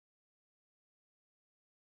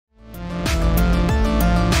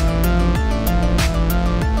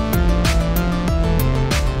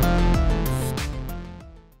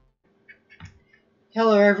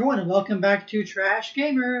everyone, and welcome back to Trash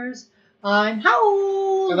Gamers. I'm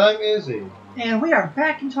Howl! And I'm Izzy. And we are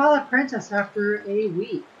back in Twilight Princess after a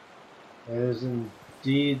week. It has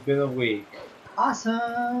indeed been a week.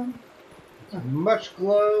 Awesome! Much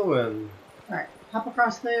glow and... Alright, hop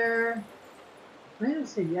across there.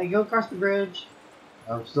 Let's see, yeah, go across the bridge.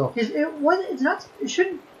 I'm still... It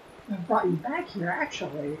shouldn't have brought you back here,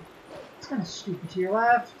 actually. It's kind of stupid to your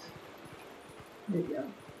left. There you go.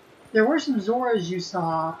 There were some Zoras you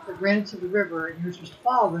saw that ran into the river, and you were supposed to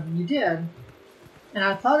follow them, and you did. And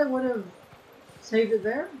I thought it would have saved it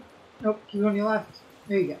there. Nope, keep on your left.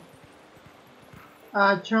 There you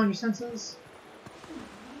go. Turn on your senses.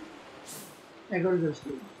 Yeah, go to those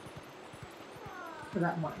two. For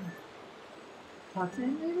that one. Talk to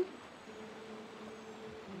him, maybe?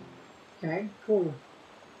 Okay, cool.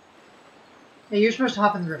 Yeah, you're supposed to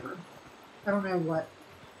hop in the river. I don't know what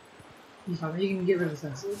he's talking about. You can get rid of the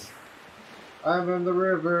senses. I'm in the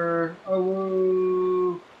river. Oh,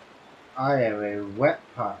 woo. I am a wet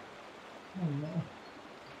pot. Oh no.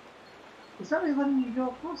 It's not really letting you go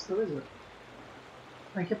across though, is it?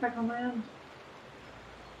 Can I get back on land?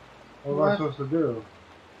 What am I supposed to do?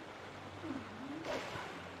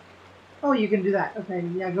 Oh, you can do that. Okay,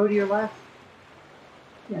 yeah, go to your left.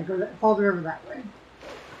 Yeah, follow the river that way.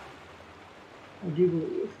 I do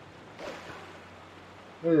believe.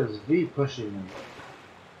 It is V pushing me.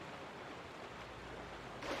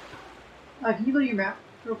 Can you go to your map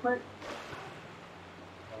real quick?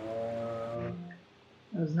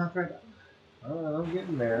 That was not the right button. I'm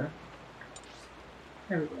getting there.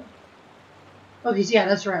 There we go. Okay, so yeah,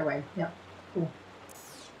 that's the right way. Yeah, cool.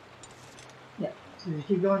 Yeah, so just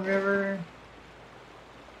keep going river.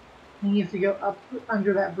 And you have to go up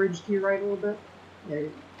under that bridge to your right a little bit. There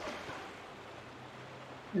you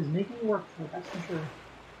go. It's making it work for it, that's for sure.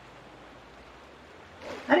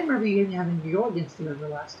 I didn't remember you having to go against the river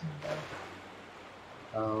last time, though.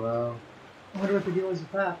 I don't know. I wonder what the deal is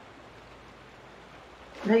with that.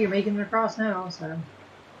 But hey, you're making it across now, so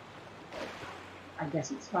I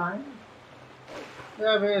guess it's fine. Yeah,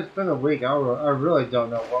 I mean, it's been a week. I really don't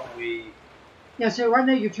know what we... Yeah, so right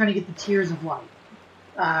now you're trying to get the Tears of Light.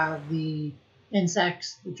 The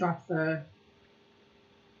insects that drop the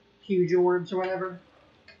huge orbs or whatever.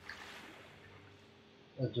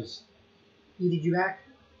 It just... Yeeted you back?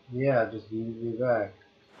 Yeah, it just yeeted me back.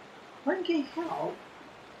 Why didn't you help?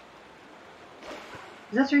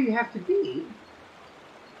 That's where you have to be.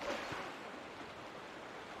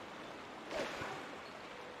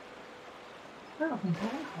 I don't think I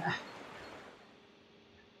like that.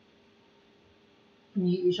 Can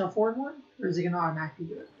you eat yourself forward more? Or is it going to automatically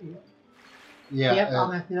do it? Yeah. Yep,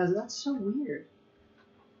 automatically does it. That's so weird.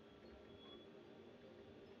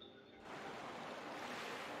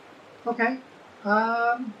 Okay.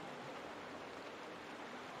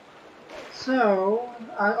 So,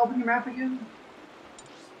 open your map again.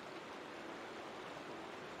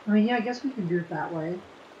 I mean, yeah, I guess we can do it that way.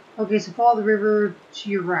 Okay, so follow the river to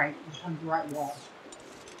your right. Just on the right wall.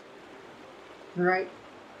 The right.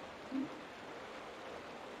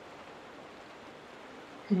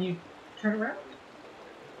 Can you turn around?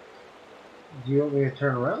 Do you want me to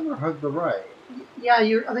turn around or hug the right? Yeah,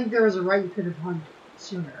 I think there was a right you could have hugged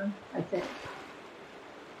sooner, I think.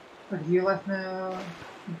 But to your left now.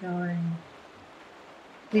 Keep going.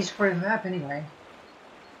 He's according to the map anyway.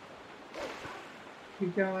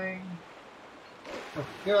 Keep going.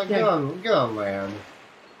 Get on land.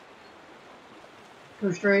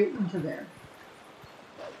 Go straight into there.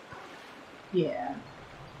 Yeah.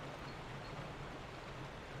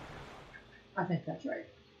 I think that's right.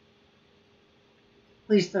 At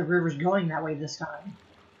least the river's going that way this time.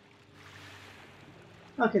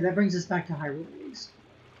 Okay, that brings us back to Hyrule Leagues.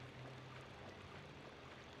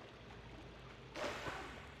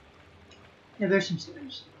 Yeah, there's some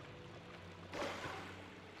stairs.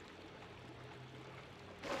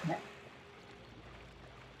 Okay.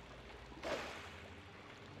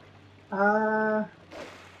 I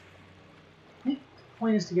think the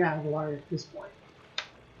point is to get out of the water at this point.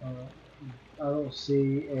 I don't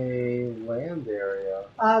see a land area.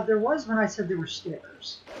 There was when I said there were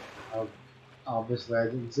stairs. Obviously, I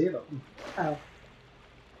didn't see them. Oh.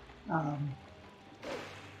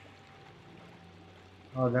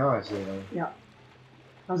 Oh, now I see them. Yeah.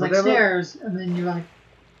 I was like, stairs, and then you're like,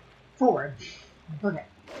 forward. Okay.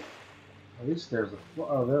 Well, these stairs are...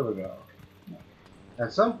 Oh, there we go. Yeah.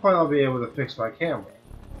 At some point, I'll be able to fix my camera.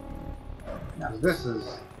 No. This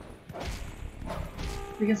is...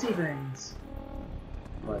 We can see things.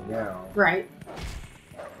 Right now. Right.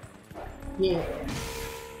 Yeah.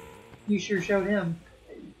 You sure showed him.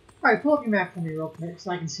 Alright, pull up your map for me real quick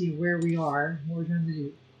so I can see where we are and what we're going to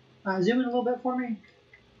do. Zoom in a little bit for me.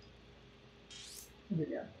 There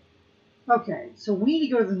we go. Okay, so we need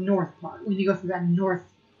to go to the north part. We need to go through that north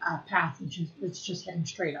path, which is it's just heading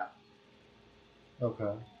straight up.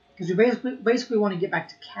 Okay. Because we basically want to get back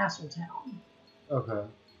to Castletown. Okay.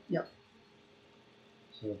 Yep.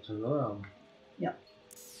 So turn around. Yep.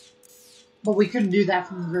 But we couldn't do that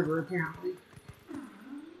from the river, apparently.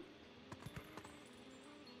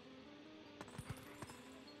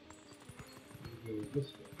 Go this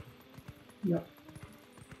way. Yep.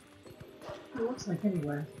 It looks like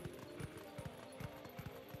anyway.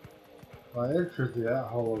 Well, I entered through that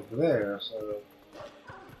hole over there, so.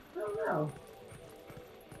 I don't know.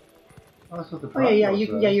 Oh, that's what the Oh yeah, problem you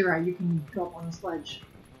was, can. Yeah, you're right. You can go up on the sledge.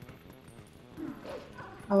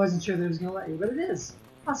 I wasn't sure that it was going to let you, but it is.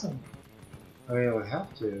 Awesome. I mean, it would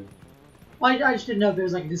have to. Well, I just didn't know if there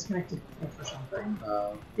was like a disconnected cliff or something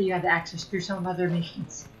Um, that you had to access through some other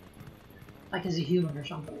means, like as a human or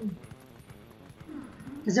something.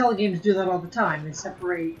 Because Zelda games do that all the time. They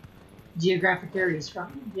separate geographic areas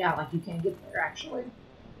from. Yeah, like you can't get there actually.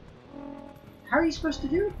 How are you supposed to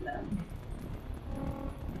do it then?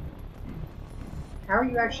 How are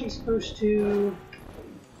you actually supposed to?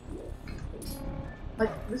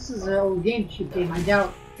 Like, this is an old GameCube game. I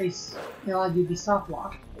doubt they allowed you to be soft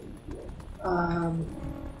locked.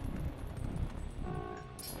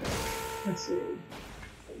 Let's see.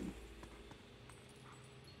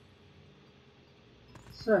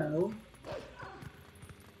 So,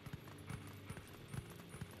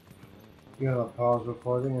 you gonna pause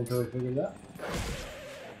recording until we figure it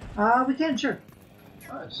out? we can, sure.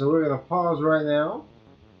 Alright, so we're gonna pause right now.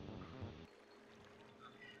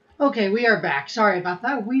 Okay, we are back. Sorry about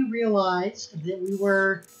that. We realized that we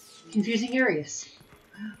were confusing areas.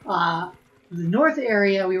 The north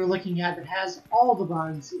area we were looking at that has all the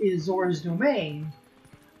bugs is Zora's Domain,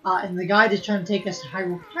 and the guide is trying to take us to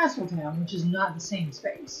Hyrule Castletown, which is not the same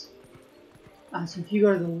space. So if you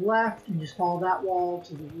go to the left and just follow that wall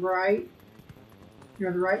to the right, you're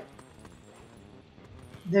on the right.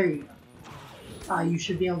 There you go. You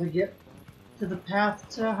should be able to get to the path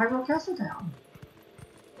to Hyrule Castletown.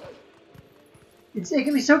 It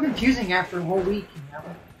can be so confusing after a whole week, you know.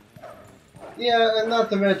 Yeah, and not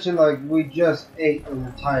to mention, like, we just ate an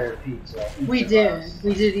entire pizza. We did.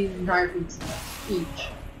 We did eat an entire pizza each.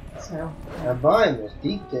 So. And mine was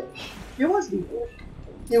deep dish. It was deep dish.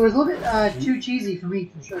 It was a little bit too cheesy for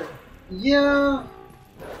me, for sure. Yeah.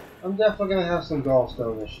 I'm definitely gonna have some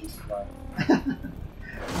gallstone issues tonight.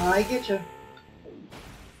 I get you.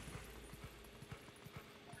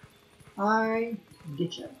 I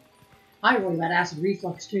get you. I really got acid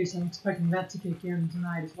reflux too, so I'm expecting that to kick in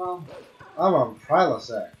tonight as well. I'm on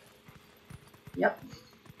Prilosec. Yep.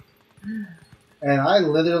 And I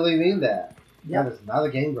literally mean that. Yep. That is not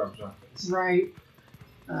a Game Grumps reference. Right.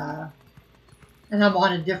 And I'm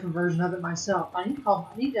on a different version of it myself. I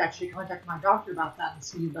need to actually contact my doctor about that and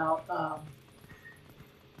see about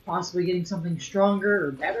possibly getting something stronger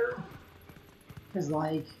or better. Because,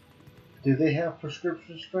 like... Do they have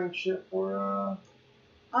prescription strength shit for,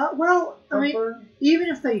 well, I mean, comfort? even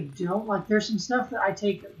if they don't, like, there's some stuff that I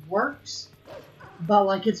take that works, but,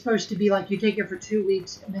 like, it's supposed to be, like, you take it for 2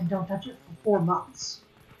 weeks and then don't touch it for 4 months.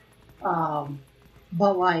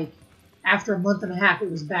 But, like, after a month and a half,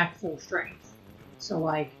 it was back full strength. So,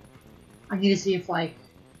 like, I need to see if, like,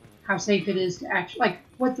 how safe it is to actually, like,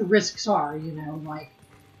 what the risks are, you know, like,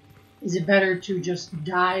 is it better to just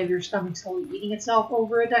die of your stomach slowly eating itself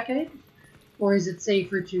over a decade? Or is it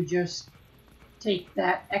safer to just take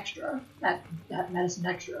that extra, that medicine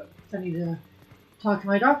extra? So I need to talk to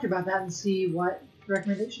my doctor about that and see what the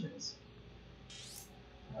recommendation is.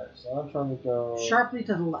 Alright, so I'm trying to go... Sharply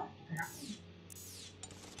to the left, apparently.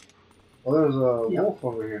 Well, there's a wolf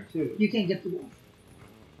over here, too. You can't get the wolf.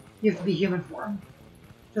 You have to be human for him.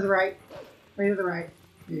 To the right. Way to the right.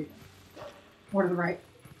 There you go. More to the right.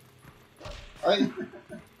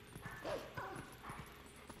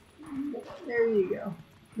 There you go.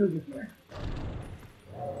 You'll get there.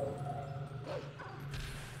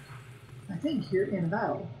 I think you're in a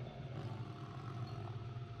battle.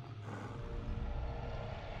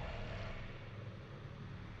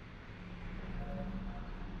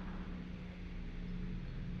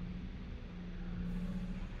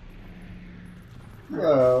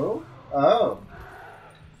 Hello. Oh.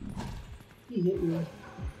 He hit you.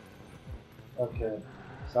 Okay.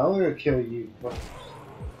 So I'm gonna kill you first.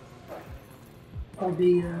 I'll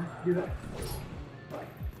be, do it.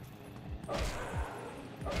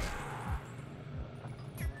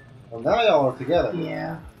 Well, now y'all are together.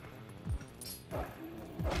 Yeah.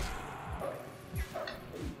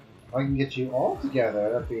 I can get you all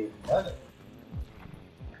together. That'd be better.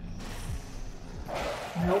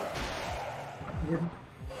 highlighted.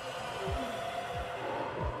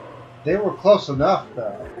 They were close enough,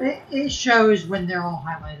 though. It shows when they're all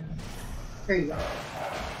highlighted. There you go.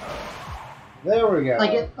 There we go.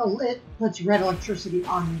 Like it puts red electricity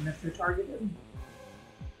on them if they're targeted.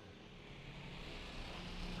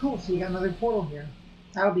 Cool, so you got another portal here.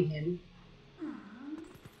 That'll be handy.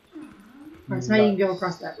 Alright, so now you can go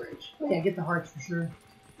across that bridge. Oh yeah, get the hearts for sure.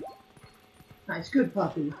 Nice, good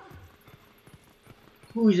puppy.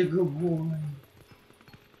 Who's a good boy?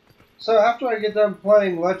 So after I get done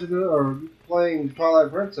playing playing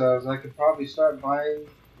Twilight Princess, I could probably start buying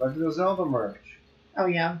Legend of Zelda merch. Oh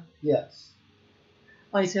yeah? Yes.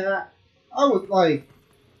 Why you say that? I would like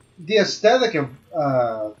the aesthetic of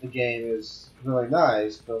the game is really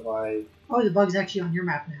nice, but like. Oh, the bug's actually on your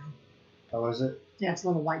map now. How is it? Yeah, it's a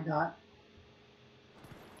little white dot.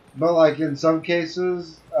 But like in some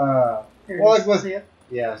cases, There well, it is. like with See it?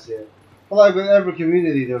 yeah, I see it. But like with every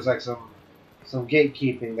community, there's like some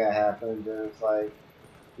gatekeeping that happens, and it's like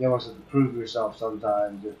you almost have to prove yourself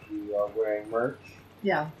sometimes if you are wearing merch.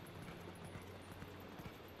 Yeah.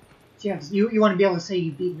 So you want to be able to say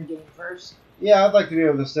you've beaten the game first. Yeah, I'd like to be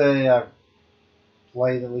able to say I've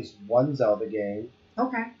played at least one Zelda game.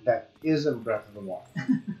 Okay. That isn't Breath of the Wild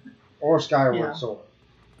or Skyward Yeah. Sword.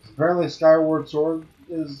 Apparently, Skyward Sword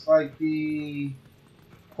is like the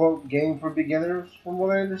quote game for beginners, from what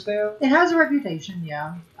I understand. It has a reputation,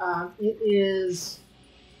 yeah. It is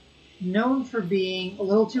known for being a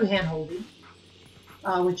little too hand-holdy,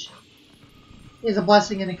 which is a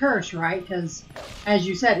blessing and a curse, right? Because, as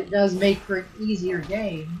you said, it does make for an easier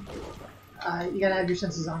game. You gotta have your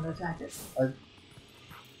senses on to attack it.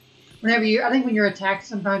 I think when you're attacked,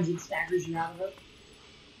 sometimes it staggers you out of it.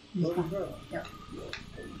 Yep.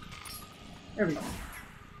 There we go.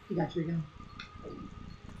 You got your gun.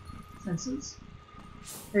 Senses.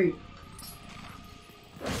 There you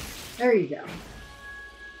go. There you go.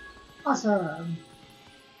 Awesome.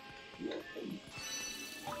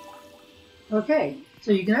 Okay,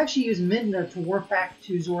 so you can actually use Midna to warp back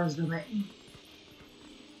to Zora's domain,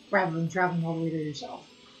 rather than traveling all the way there yourself.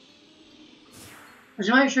 Which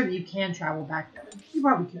I'm not sure that you can travel back there. You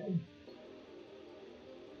probably could.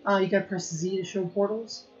 You gotta press Z to show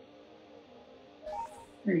portals.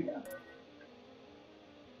 There you go.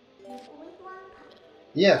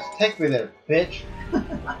 Yes, take me there, bitch.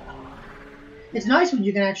 It's nice when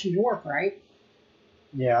you can actually warp, right?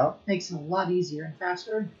 Yeah. Makes it a lot easier and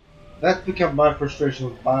faster. That's become my frustration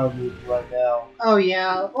with Biomutant right now. Oh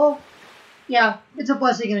yeah, well, yeah, it's a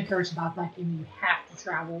blessing and a curse about that game. You have to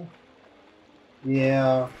travel.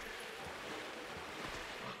 Yeah.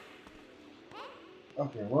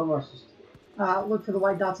 Okay, what am I supposed to do? Look for the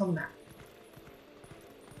white dots on the map.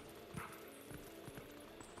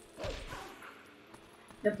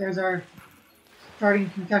 Yep, there's our starting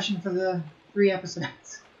concussion for the 3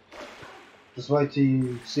 episodes. Just wait till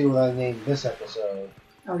you see what I named this episode.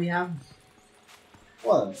 Oh yeah?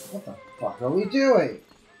 What the fuck are we doing?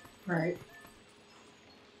 Right.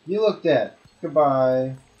 You look dead.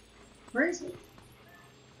 Goodbye. Where is it?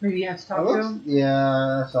 Maybe you have to talk to him?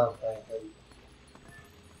 Yeah, that's what I'm thinking.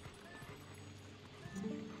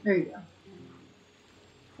 There you go.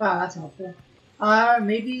 Wow, that's helpful.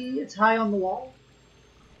 Maybe it's high on the wall?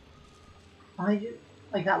 Behind you?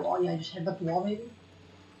 Like that wall? Yeah, just head up the wall maybe?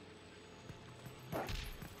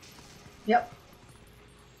 Yep.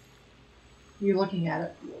 You're looking at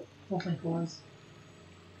it. We'll think it was.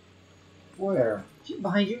 Where?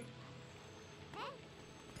 Behind you.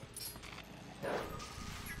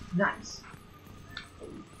 Nice.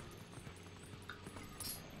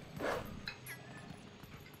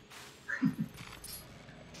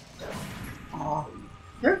 Aw.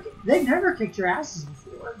 They've never kicked your asses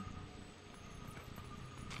before.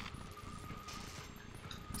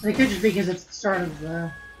 They could just be because it's the start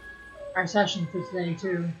of our session for today,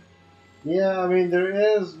 too. Yeah, I mean, there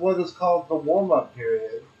is what is called the warm-up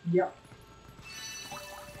period. Yep.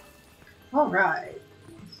 Alright.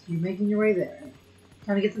 You're making your way there.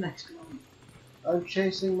 Time to get the next one. I'm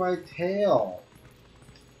chasing my tail.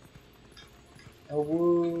 Oh,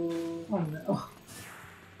 woo. Oh no.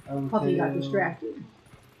 I have a Puppy got tail. distracted.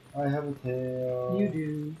 I have a tail. You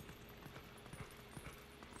do.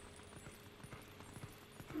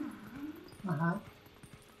 Uh-huh.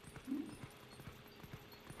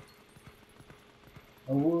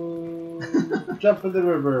 Oh, woo. Jump in the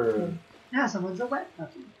river. Now someone's a wet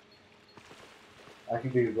puppy. I can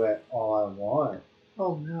be wet all I want.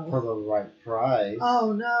 Oh no. For the right price.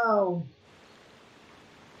 Oh no.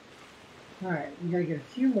 Alright, we gotta get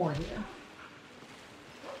a few more here.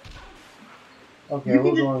 Okay, You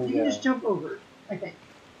we're can going just jump over, I think.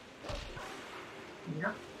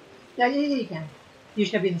 Yeah. Yeah, you can. You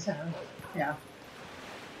should be in the center. Yeah.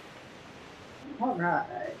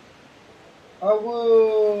 Alright. Oh,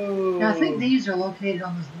 whoa. Now I think these are located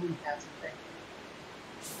on those lily pads, I think.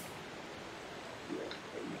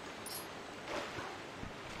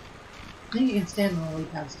 I think you can stand on the lily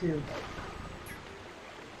pads too.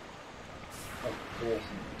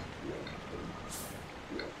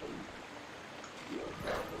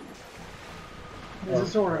 There's a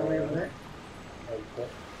Zora away with it. Okay.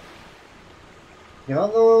 Get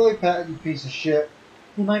on the lily pad, you piece of shit.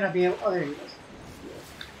 He might not be able. Oh, there he is.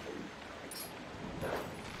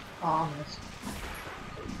 Oh, almost.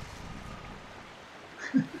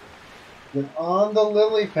 Get on the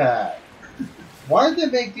lily pad. Why did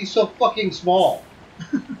they make these so fucking small?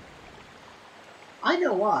 I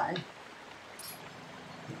know why.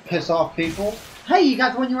 Piss off people? Hey, you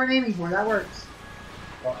got the one you weren't aiming for. That works.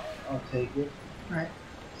 Well, I'll take it. Alright.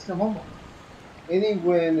 Still one more. Any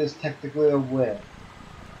win is technically a win.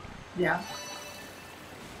 Yeah.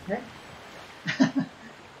 Okay.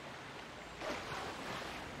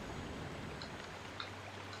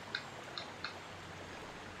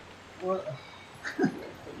 What?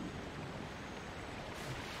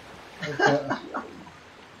 Okay.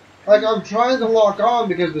 Like, I'm trying to lock on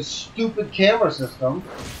because of the stupid camera system.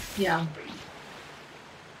 Yeah.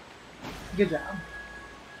 Good job.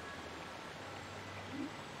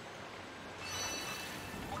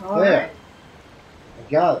 Alright.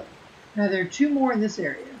 I got it. Now there are two more in this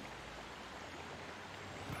area.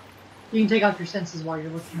 You can take off your senses while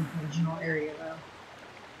you're looking for the general area, though.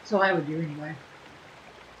 So I would do anyway.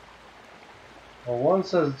 Well, one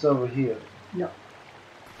says it's over here. Yep.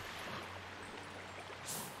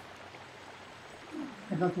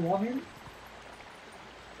 About the wall here?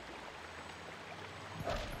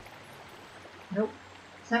 Nope.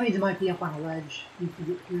 So that means it might be up on a ledge you can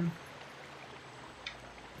get through.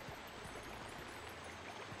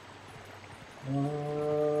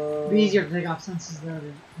 It'd be easier to take off senses though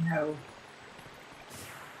to know.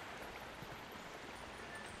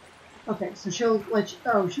 Okay, so she'll let you.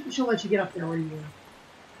 Oh, she'll let you get up there where you.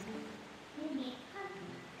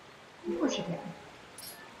 Of course you can.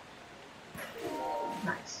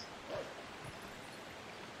 Nice.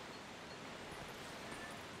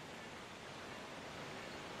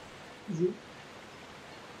 Izzy?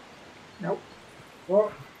 Nope.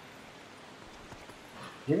 Well,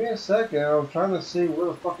 give me a second. I was trying to see where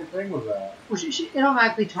the fucking thing was at. Well, it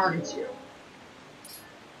automatically targets you.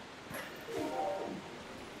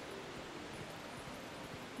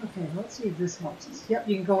 Okay, let's see if this helps us. Yep,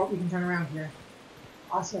 you can go. We can turn around here.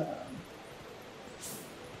 Awesome.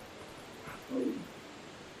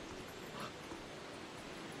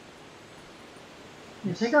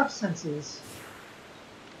 Yeah, take off senses.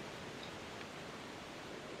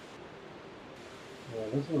 Yeah,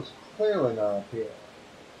 this was clearly not up here.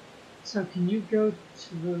 So can you go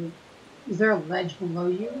to the... Is there a ledge below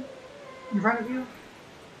you? In front of you?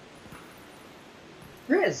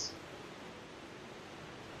 There is!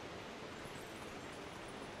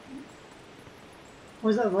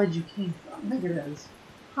 Where's that ledge you came from? I think it is.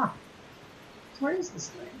 Huh. So where is this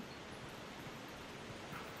thing?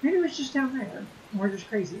 Maybe it was just down there. We're just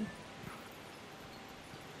crazy.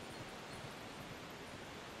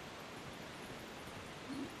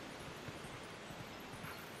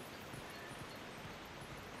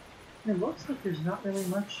 It looks like there's not really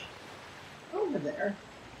much over there.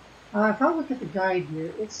 If I look at the guide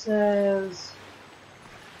here, it says...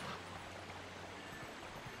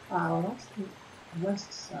 Oh, that's the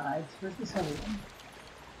west side. Where's this other one?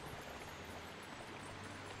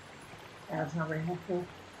 That's not very helpful.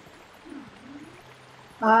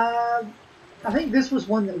 I think this was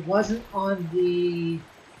one that wasn't on the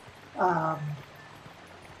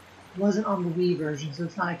Wii version, so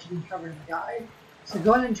it's not actually been covered in the guide. So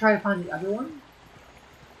go ahead and try to find the other one.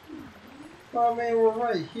 Well, I mean, we're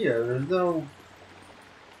right here. There's no...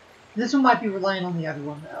 This one might be relying on the other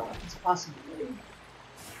one, though. It's a possibility.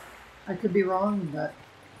 I could be wrong, but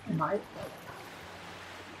it might.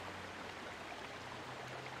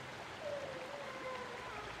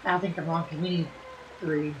 I think I'm wrong, because we need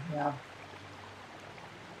 3, yeah.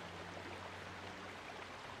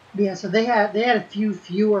 But yeah, so they had a few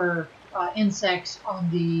fewer insects on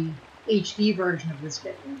the HD version of this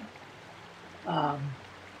game.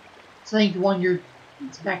 So I think the one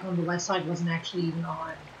it's back on the west side wasn't actually even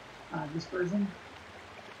on this version.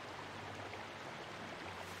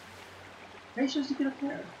 Maybe it's supposed to get up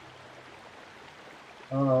there.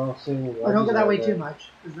 I don't see any... Or don't go that way too much,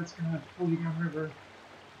 because that's going to pull you downriver.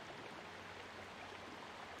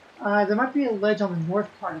 There might be a ledge on the north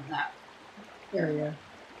part of that area.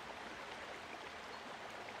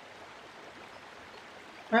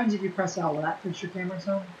 What happens if you press L? Will that fix your camera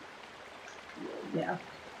zone? Yeah.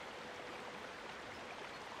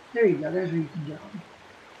 There you go. There's where you can get on.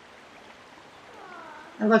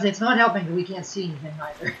 I was it's not helping that we can't see anything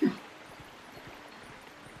either.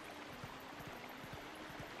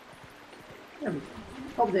 There we go.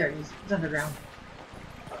 Oh, there it is. It's underground.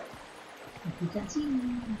 If you can't see.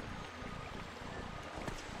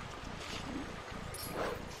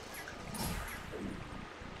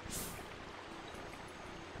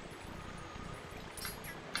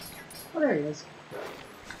 Oh, there he is.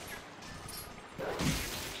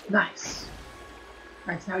 Nice.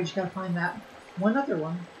 Alright, so now we just gotta find that one other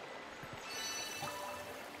one.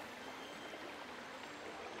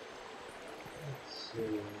 Let's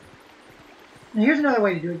see. Now here's another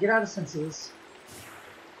way to do it. Get out of senses.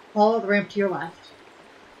 Follow the ramp to your left.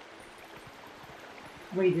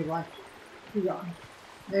 Way to your left. Keep going.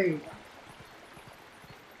 There you go.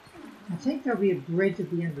 I think there'll be a bridge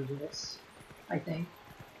at the end of this. I think.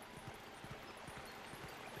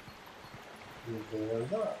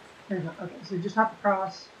 There's not. There's not. Okay, so just hop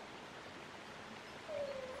across.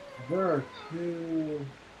 There are two.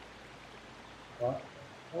 What?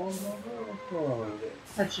 Oh, no, what's going on with it?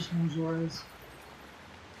 That's just more Zoras.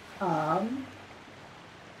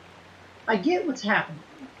 I get what's happening.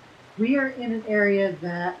 We are in an area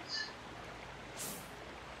that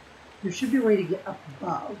there should be a way to get up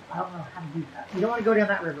above. I don't know how to do that. You don't want to go down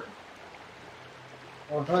that river.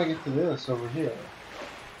 Well, I'm trying to get to this over here.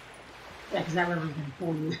 Yeah, because that river's going to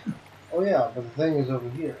pull you. Oh yeah, but the thing is over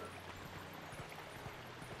here.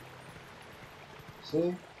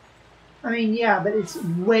 See? I mean, yeah, but it's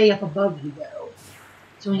way up above you, though.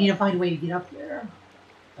 So we need to find a way to get up there.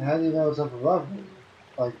 And how do you know it's up above me?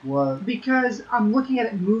 Like what? Because I'm looking at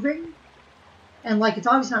it moving, and like it's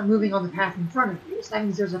obviously not moving on the path in front of you, so that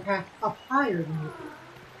means there's a path up higher than you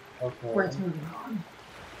Okay. where it's moving on.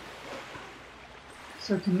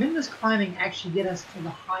 So can Minda's climbing actually get us to the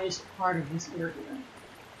highest part of this area?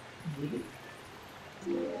 Maybe.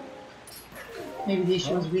 Maybe the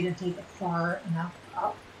issue is we didn't take it far enough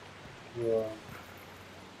up. Yeah.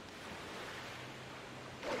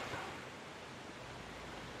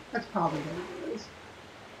 That's probably what it is.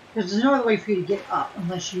 Because there's no other way for you to get up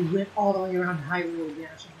unless you went all the way around Hyrule again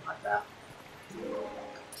or something like that.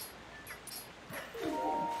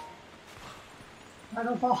 I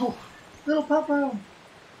don't fall. Little Popo!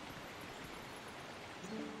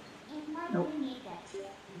 Nope.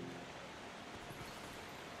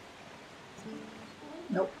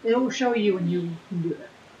 Nope. It'll show you when you can do it.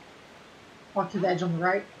 Walk to the edge on the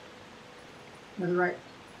right. To the right.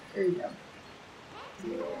 There you go.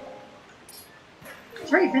 It's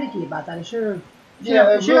very finicky about that. It should have.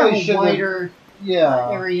 Yeah, it really have a wider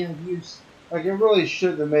area of use. Like it really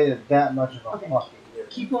shouldn't have made it that much of a fucking difference.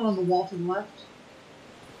 Keep going on the wall to the left.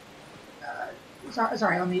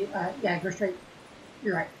 Sorry, let me. Yeah, go straight.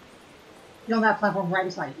 You're right. Get on that platform right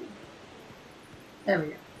beside you. There we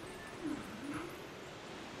go.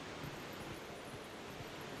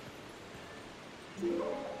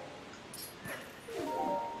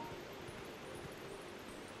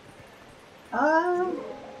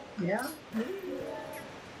 Yeah.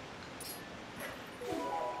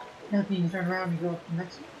 Now you can turn around and go up the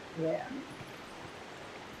next one. Yeah.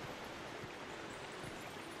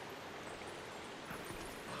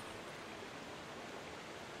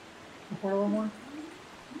 A portal one more?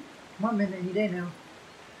 Come on, man, any day now.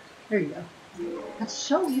 There you go. That's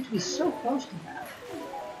so, you have to be so close to that.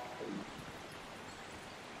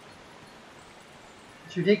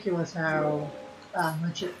 It's ridiculous how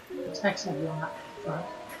much it protects you on that front.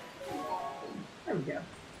 There we go.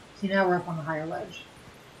 See, now we're up on the higher ledge.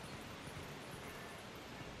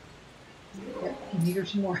 Yep, can you hear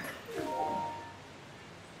some more?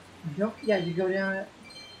 Yeah, you go down it.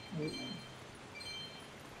 There you go.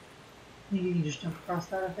 You can just jump across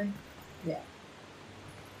that, I think. Yeah.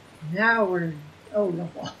 Now we're... Oh,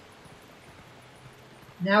 don't fall.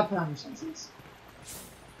 Now put on your senses.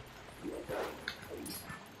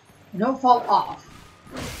 And don't fall off.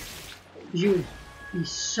 Because you would be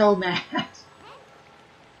so mad.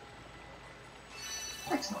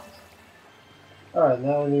 Excellent. Alright,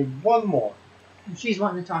 now we need one more. And she's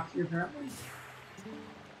wanting to talk to you, apparently.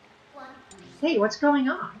 Hey, what's going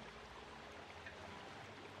on?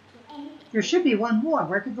 There should be one more.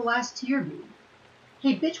 Where could the last tear be?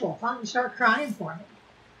 Hey, bitch wolf, why don't you start crying for me?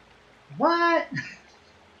 What?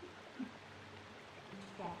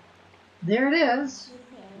 There it is.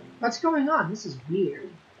 What's going on? This is weird.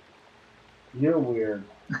 You're weird.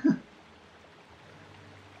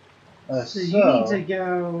 So you need to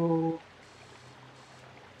go...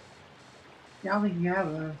 Yeah, I don't think you have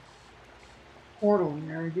a... portal in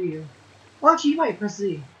there, do you? Well, actually, you might press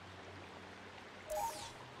Z.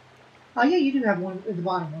 Oh, yeah, you do have one at the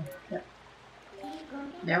bottom one. Yep.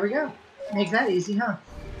 There we go. Makes that easy, huh?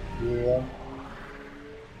 Yeah.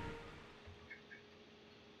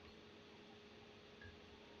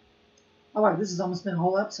 Oh, wow, this has almost been a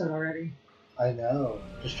whole episode already. I know.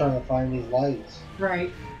 Just trying to find these lights.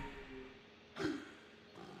 Right.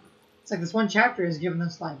 It's like this one chapter has given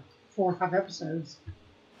us like 4 or 5 episodes.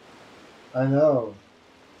 I know.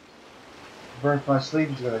 Burnt by Sleep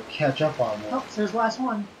is going to catch up on me. Oh, so there's the last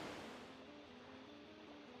one.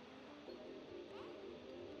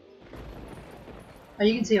 Oh,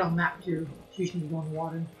 you can see it on the map too. You just need to go in the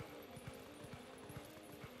water.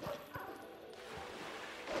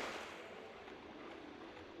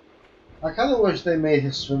 I kind of wish they made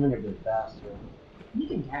his swimming a bit faster. You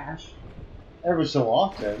can dash. Every so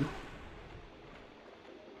often.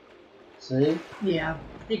 See? Yeah,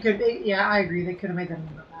 it could be. Yeah, I agree. They could have made that a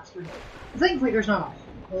little bit faster. Thankfully, there's not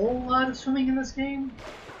a whole lot of swimming in this game.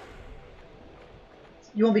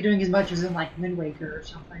 You won't be doing as much as in like Wind Waker or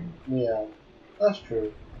something. Yeah, that's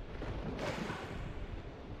true.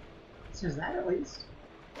 So is that at least?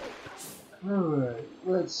 Alright,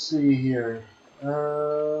 let's see here.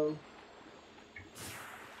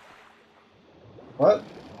 What?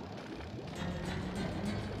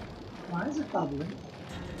 Why is it bubbling?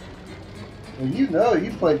 Well, you know,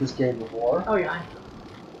 you played this game before. Oh yeah.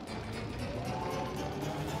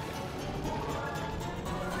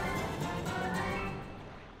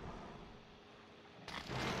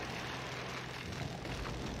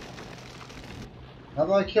 How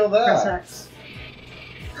do I kill that? Press X.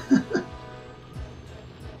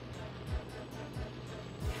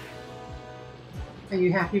 Are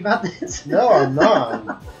you happy about this? No, I'm not.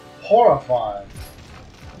 I'm horrified.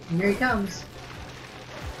 And here he comes.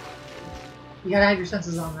 You gotta have your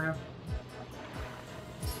senses on though.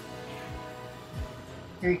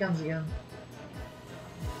 Here he comes again.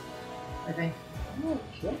 I think. I'm gonna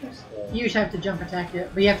kill this thing. You just have to jump attack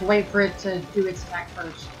it, but you have to wait for it to do its attack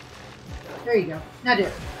first. There you go. Now do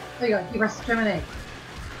it. There you go. You press terminate.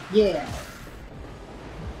 Yeah.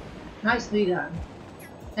 Nicely done.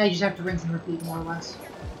 Now you just have to rinse and repeat more or less.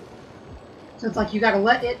 So it's like you gotta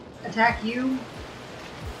let it attack you,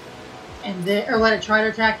 and then, or let it try to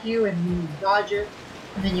attack you, and you dodge it,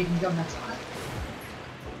 and then you can go nuts on it.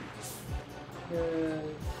 Okay.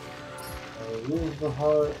 I lose the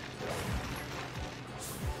heart.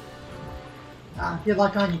 If you had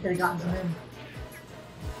luck on, you could have gotten some in.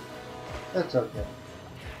 That's okay.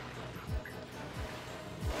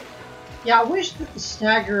 Yeah, I wish that the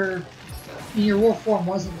stagger in your wolf form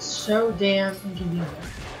wasn't so damn inconvenient.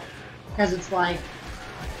 Because it's like,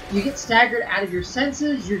 you get staggered out of your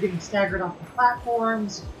senses, you're getting staggered off the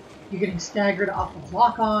platforms, you're getting staggered off of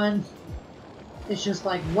lock-on. It's just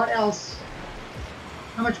like, what else?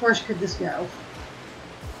 How much worse could this go?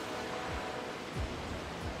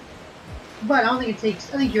 But I don't think it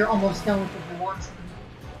takes, I think you're almost done with it for once.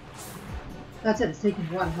 That's it, it's taking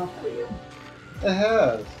a lot of help for you. It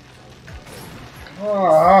has.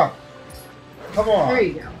 Ah, come on. There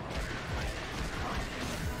you go.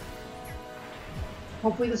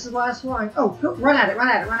 Hopefully this is the last one. Oh, go, run at it, run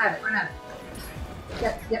at it, run at it, run at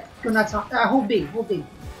it. Yep, go nuts on. Hold B, hold B. You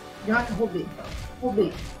don't have to hold B. Hold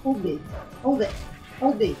B, hold B. Hold it,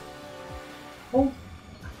 hold B. Hold.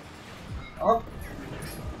 Oh.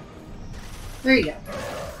 There you go.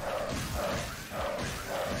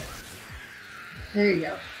 There you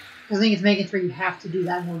go. I think it's making sure you have to do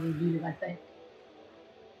that in order to beat it, I think.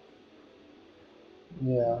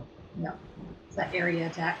 Yeah. Yep. It's that area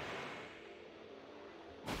attack.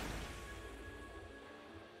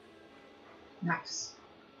 Nice.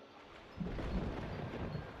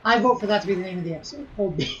 I vote for that to be the name of the episode.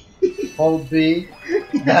 Hold B. Hold B.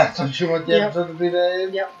 That's what you want the Yep. episode to be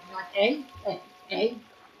named? Yep. Like A.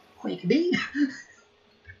 Quick B.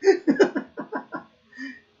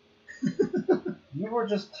 You were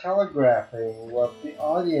just telegraphing what the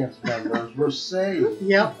audience members were saying.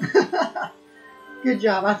 Yep. Good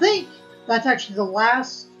job. I think that's actually the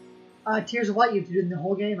last Tears of Light you have to do in the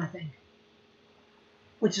whole game, I think.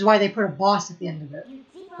 Which is why they put a boss at the end of it.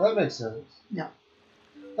 That makes sense. Yeah.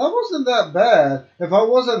 That wasn't that bad. If I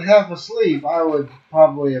wasn't half asleep, I would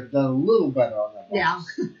probably have done a little better on that boss.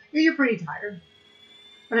 Yeah. You're pretty tired.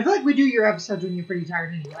 But I feel like we do your episodes when you're pretty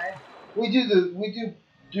tired anyway. We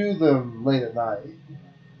do them late at night.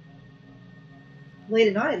 Late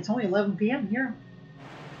at night, it's only 11 p.m. here.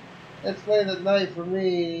 It's late at night for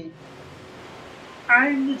me.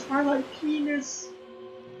 I'm the Twilight penis.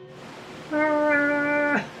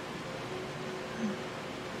 Ah.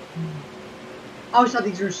 I always thought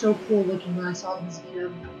these were so cool looking when I saw them as a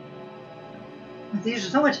kid. These are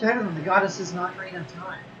so much better than the goddesses in Ocarina of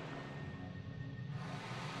Time.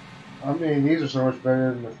 I mean, these are so much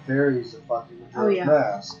better than the fairies of fucking Majora's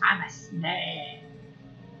Mask. I'm a snake.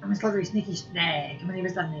 I'm a slippery, sneaky snake. My name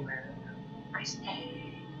is Dunlever. My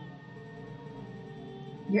snake.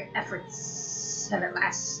 Your efforts have at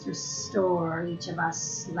last restored each of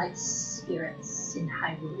us light spirits in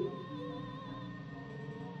Hyrule.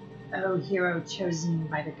 O hero chosen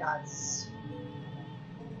by the gods.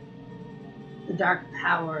 The dark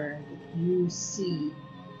power that you see.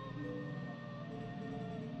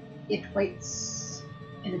 It waits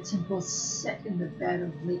in a temple set in the bed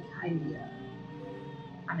of Lake Hylia.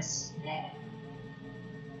 On a snare.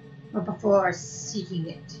 But before seeking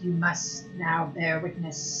it, you must now bear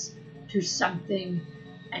witness to something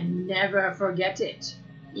and never forget it.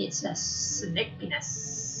 It's a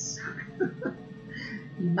snakiness.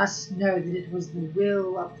 You must know that it was the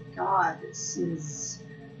will of the goddesses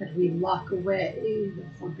that we lock away the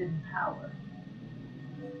forbidden power.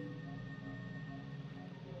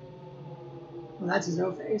 Well, that's his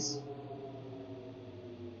O-face.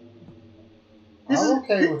 I'm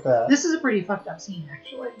okay with that. This is a pretty fucked up scene,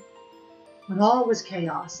 actually. When all was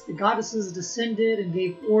chaos, the goddesses descended and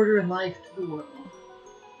gave order and life to the world.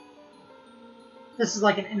 This is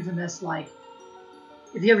like an infamous, like,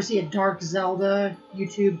 if you ever see a Dark Zelda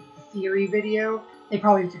YouTube theory video, they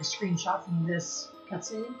probably took a screenshot from this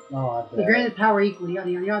cutscene. Oh, I bet. They granted power equally, yada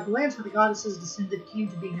yada yada. The lands where the goddesses descended came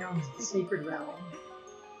to be known as the Sacred Realm.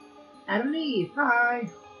 Adam and Eve, hi!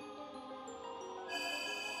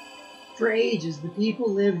 For ages, the people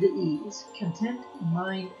lived at ease, content in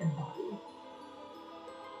mind and body.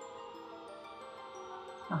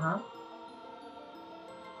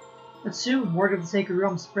 But soon, word of the Sacred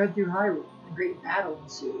Realm spread through Hyrule, and a great battle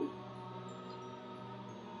ensued.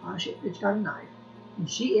 Oh shit, bitch got a knife. And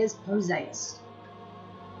she is possessed.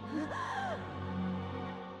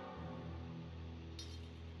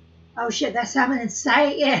 Oh shit, that's something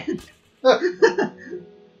insane!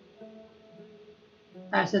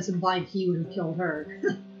 That's implied he would have killed her.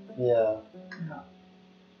 Yeah.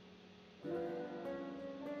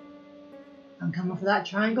 I'm coming for that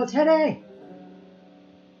triangle today!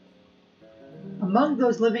 Among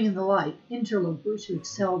those living in the light, interlopers who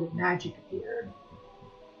excelled at magic appeared.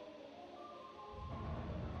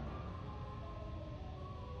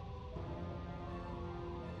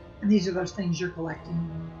 And these are those things you're collecting.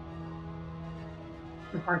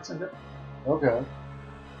 The parts of it. Okay.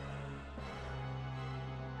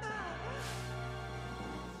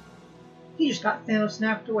 He just got Thanos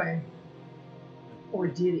snapped away. Or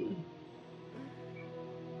did he?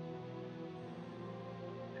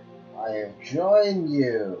 I have joined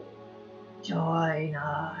you. Join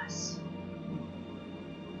us.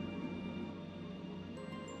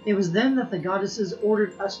 It was then that the goddesses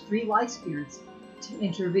ordered us 3 light spirits to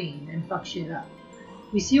intervene and fuck shit up.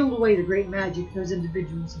 We sealed away the great magic those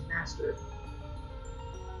individuals had mastered.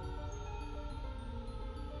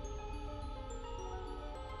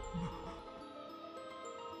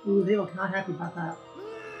 Ooh, they look not happy about that.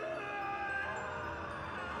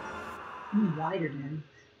 Wider, Daddy.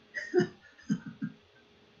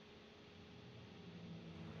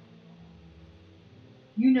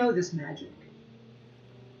 You know this magic.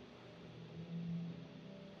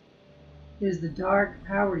 It is the dark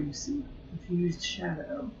power you see, infused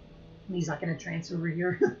shadow. And he's like in a trance over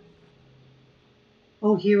here.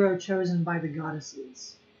 O hero chosen by the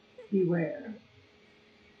goddesses, beware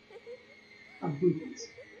of Buddhas.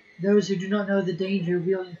 Those who do not know the danger of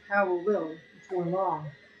wielding power will, before long,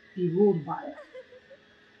 be ruled by it.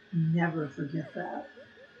 Never forget that.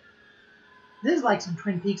 This is like some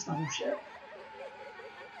Twin Peaks level shit.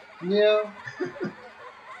 Yeah.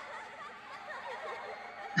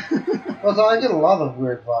 Well, so I get a lot of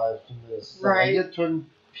weird vibes from this. Right. I get Twin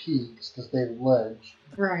Peaks because David Lynch.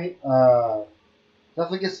 Right.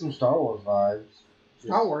 Definitely get some Star Wars vibes.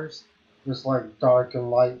 Star Wars. Just like dark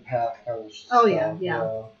and light path kind of stuff. Oh yeah, yeah. You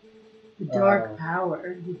know? The dark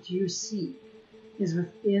power that you see is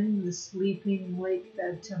within the sleeping lake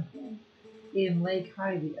bed temple in Lake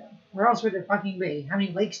Hylia. Where else would it fucking be? How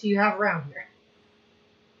many lakes do you have around here?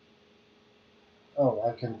 Oh,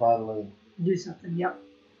 I can finally Do something, yep.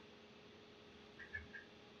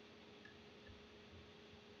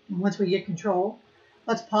 And once we get control,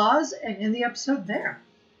 let's pause and end the episode there.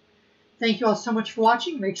 Thank you all so much for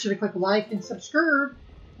watching. Make sure to click like and subscribe.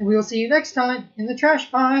 And we will see you next time in the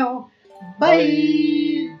trash pile. Bye!